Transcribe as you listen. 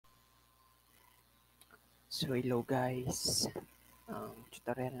So hello guys, ang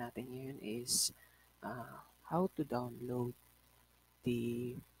tutorial natin ngayon is how to download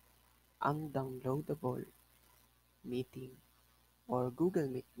the undownloadable meeting or Google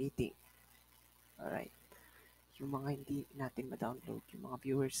Meet meeting. Alright, yung mga hindi natin ma-download, yung mga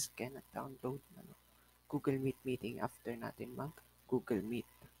viewers cannot download Google Meet meeting after natin mag Google Meet.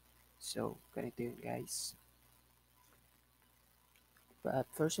 So ganito yun guys.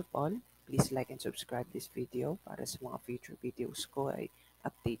 But first of all, please like and subscribe this video para sa mga future videos ko ay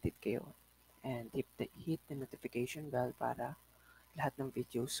updated kayo. And hit the notification bell para lahat ng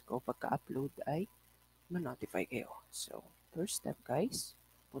videos ko pagka-upload ay ma-notify kayo. So, first step guys,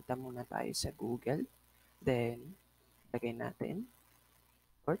 punta muna tayo sa Google. Then, lagay natin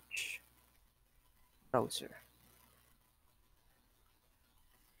search browser.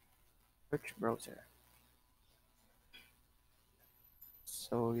 Search browser.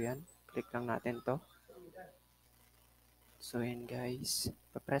 So, yan. Click lang natin to. So, yan guys.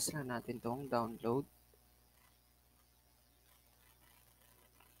 Pa-press lang natin tong download.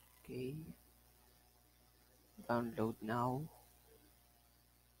 Okay. Download now.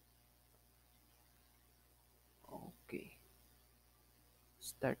 Okay.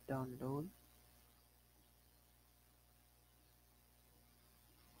 Start download.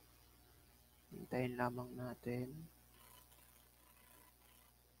 Hintayin lamang natin.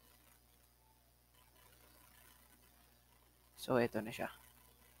 So, ito na siya.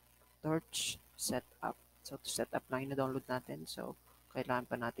 Torch setup. So, to set up lang na-download natin. So, kailangan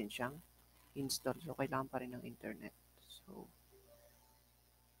pa natin siyang install. So, kailangan pa rin ng internet. So,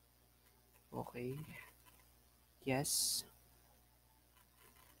 okay. Yes.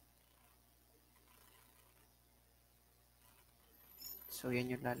 So,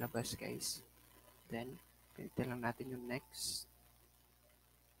 yan yung lalabas, guys. Then, pinita lang natin yung next.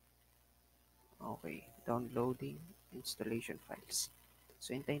 Okay. Downloading installation files.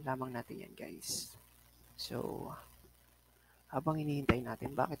 So, hintayin lamang natin yan, guys. So, habang hinihintay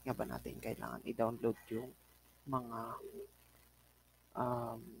natin, bakit nga ba natin kailangan i-download yung mga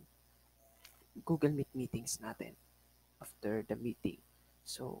Google Meet meetings natin after the meeting?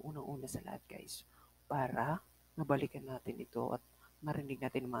 So, unang-una sa lahat guys, para mabalikan natin ito at marinig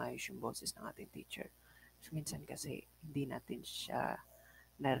natin maayos yung boses ng ating teacher. So, minsan kasi hindi natin siya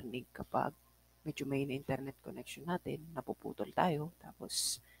narinig kapag medyo may internet connection natin, napuputol tayo,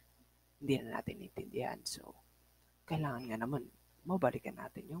 tapos hindi na natin intindihan. So, kailangan nga naman mabalikan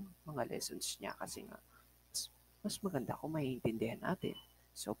natin yung mga lessons niya kasi nga mas maganda kung maiintindihan natin.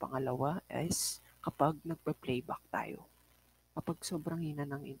 So, pangalawa is kapag nagpa-playback tayo. Kapag sobrang hina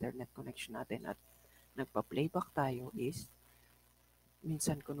ng internet connection natin at nagpa-playback tayo is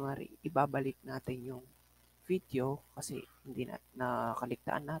minsan kunwari ibabalik natin yung video kasi hindi na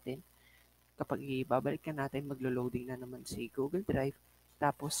nakaligtaan natin. Kapag ibabalik na natin, maglo-loading na naman si Google Drive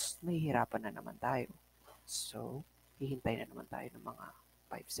tapos mahihirapan na naman tayo. So, hihintay na naman tayo ng mga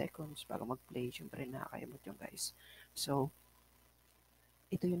 5 seconds bago mag-play. Siyempre, nakakayamot yung guys. So,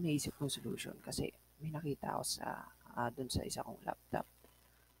 ito yung naisip kong solution kasi may nakita ako sa dun sa isa kong laptop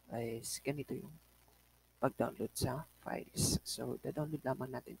is ganito yung pag-download sa files. So, da-download naman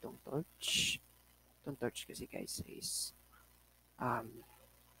natin tong Torch. Tong Torch kasi guys is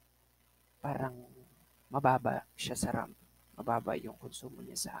parang mababa siya sa RAM. Mababa yung konsumo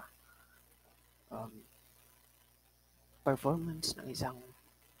niya sa performance ng isang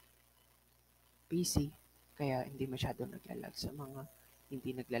PC. Kaya hindi masyado naglalag sa mga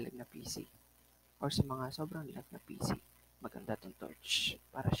hindi naglalag na PC. Or sa mga sobrang lag na PC. Maganda tong Torch.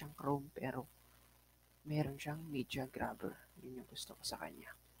 Para siyang Chrome pero meron siyang media grabber. Yun yung gusto ko sa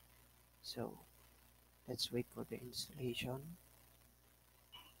kanya. So, let's wait for the installation.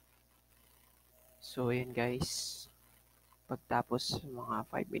 So, ayan guys. Pagtapos mga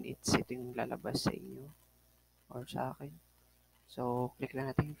 5 minutes, ito yung lalabas sa inyo or sa akin. So, click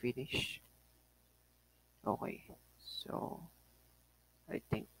lang natin yung finish. Okay. So, I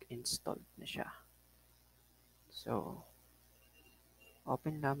think installed na siya. So,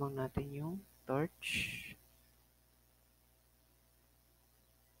 open lamang natin yung Torch.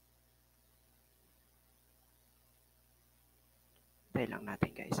 Try lang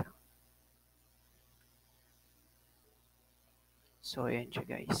natin guys. So, ayan siya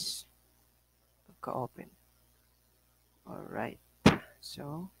guys. Pagka-open. Alright.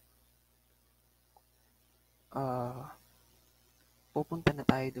 So, pupunta na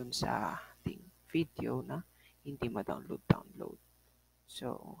tayo dun sa ating video na hindi ma-download.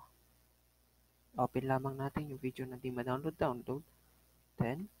 So, open lamang natin yung video na hindi ma-download.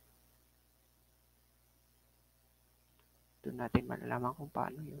 Then, doon natin malalaman kung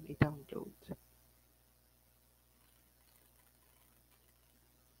paano yun i-download.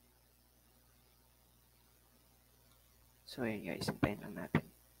 So ayun guys, hintayin lang natin.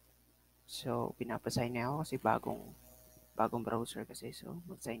 So pinapasign na ako kasi bagong browser kasi. So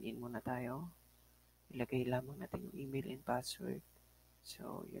mag-sign in muna tayo. Ilagay lamang natin yung email and password.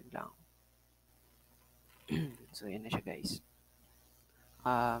 So yun lang. So yan na siya guys.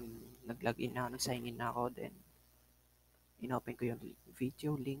 Nag-login na ako, nag-sign in na ako. Then inopen ko yung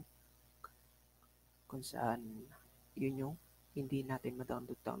video link kung saan yun yung hindi natin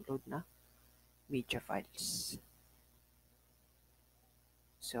ma-download na media files.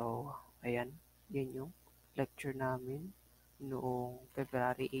 So, ayan, yan yung lecture namin noong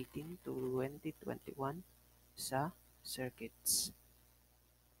February 18 to 2021 sa circuits.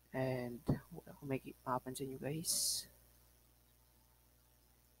 And kung may mapapansin nyo guys,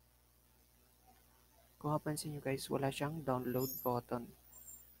 wala siyang download button.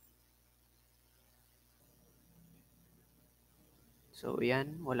 So,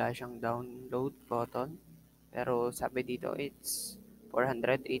 yan, wala siyang download button. Pero sabi dito, it's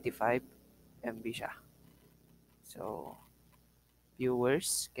 485 MB siya. So,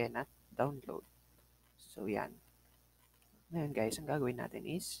 viewers cannot download. So, yan. Ngayon guys, ang gagawin natin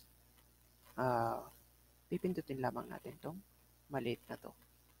is, pipindutin lamang natin tong maliit na to.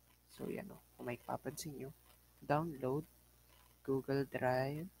 So, yan o. Kung may papansin nyo, download Google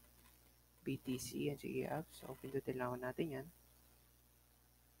Drive, BTC, and sige app. So, pindutin lang natin yan.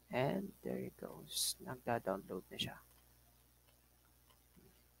 And there it goes. Nagda-download na siya.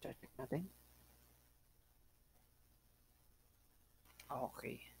 Check natin.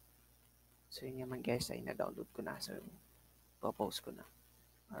 Okay. So, yun naman guys ay na-download ko na. So, po-post ko na.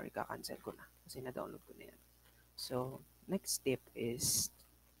 Or ika-cancel ko na. Kasi na-download ko na yan. So, next step is,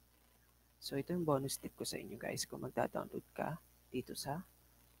 so ito yung bonus tip ko sa inyo guys. Kung magda-download ka dito sa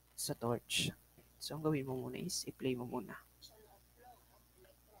Torch. So, ang gawin mo muna is, i-play mo muna.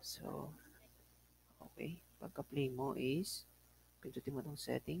 So, okay. Pagka-play mo is, pindutin mo itong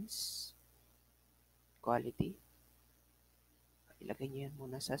settings, quality. Ilagay nyo yan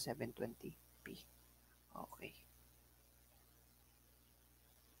muna sa 720p. Okay.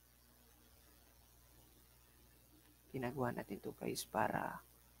 Ginagawa natin to guys para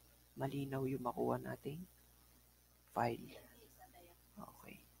malinaw yung makuha nating file.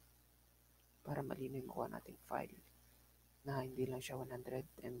 Okay. Para malinaw yung makuha nating file na hindi lang siya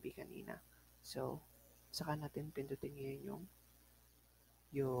 100 MB kanina. So, saka natin pindutin ngayon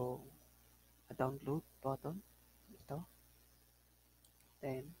yung download button. Ito.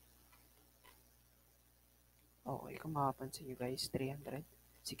 Then, okay, kung makapansin nyo guys,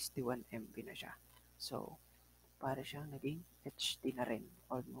 361 MB na siya. So, para siyang naging HD na rin.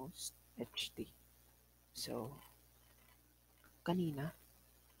 Almost HD. So, kanina,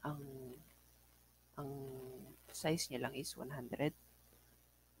 ang size niya lang is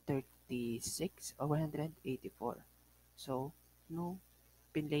 136 or 184. So, no,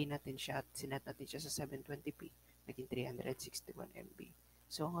 pinlay natin siya at sinet natin siya sa 720p, naging 361 MB.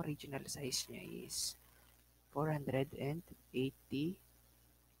 So, ang original size niya is 485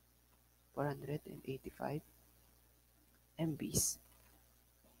 MBs.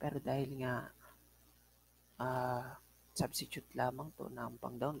 Pero dahil nga substitute lamang to ng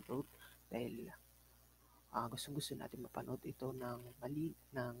pang-download dahil gustong-gusto natin mapanood ito ng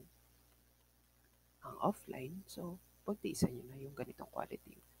offline. So, pagtiisan nyo na yung ganitong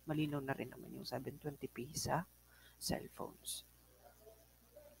quality. Malinaw na rin naman yung 720p sa cellphones.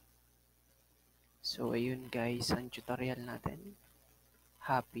 So, ayun guys, ang tutorial natin.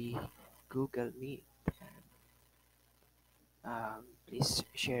 Happy Google Meet. Please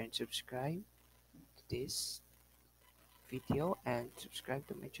share and subscribe to this video and subscribe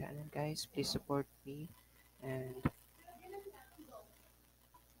to my channel guys. Please support me and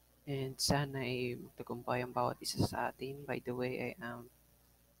sana ay magtagumpay ang bawat isa sa atin. By the way, I am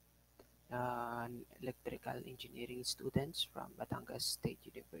an electrical engineering students from Batangas State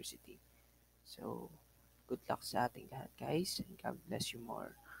University. So, good luck sa ating lahat guys and God bless you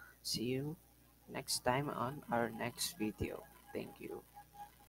more. See you next time on our next video. Thank you.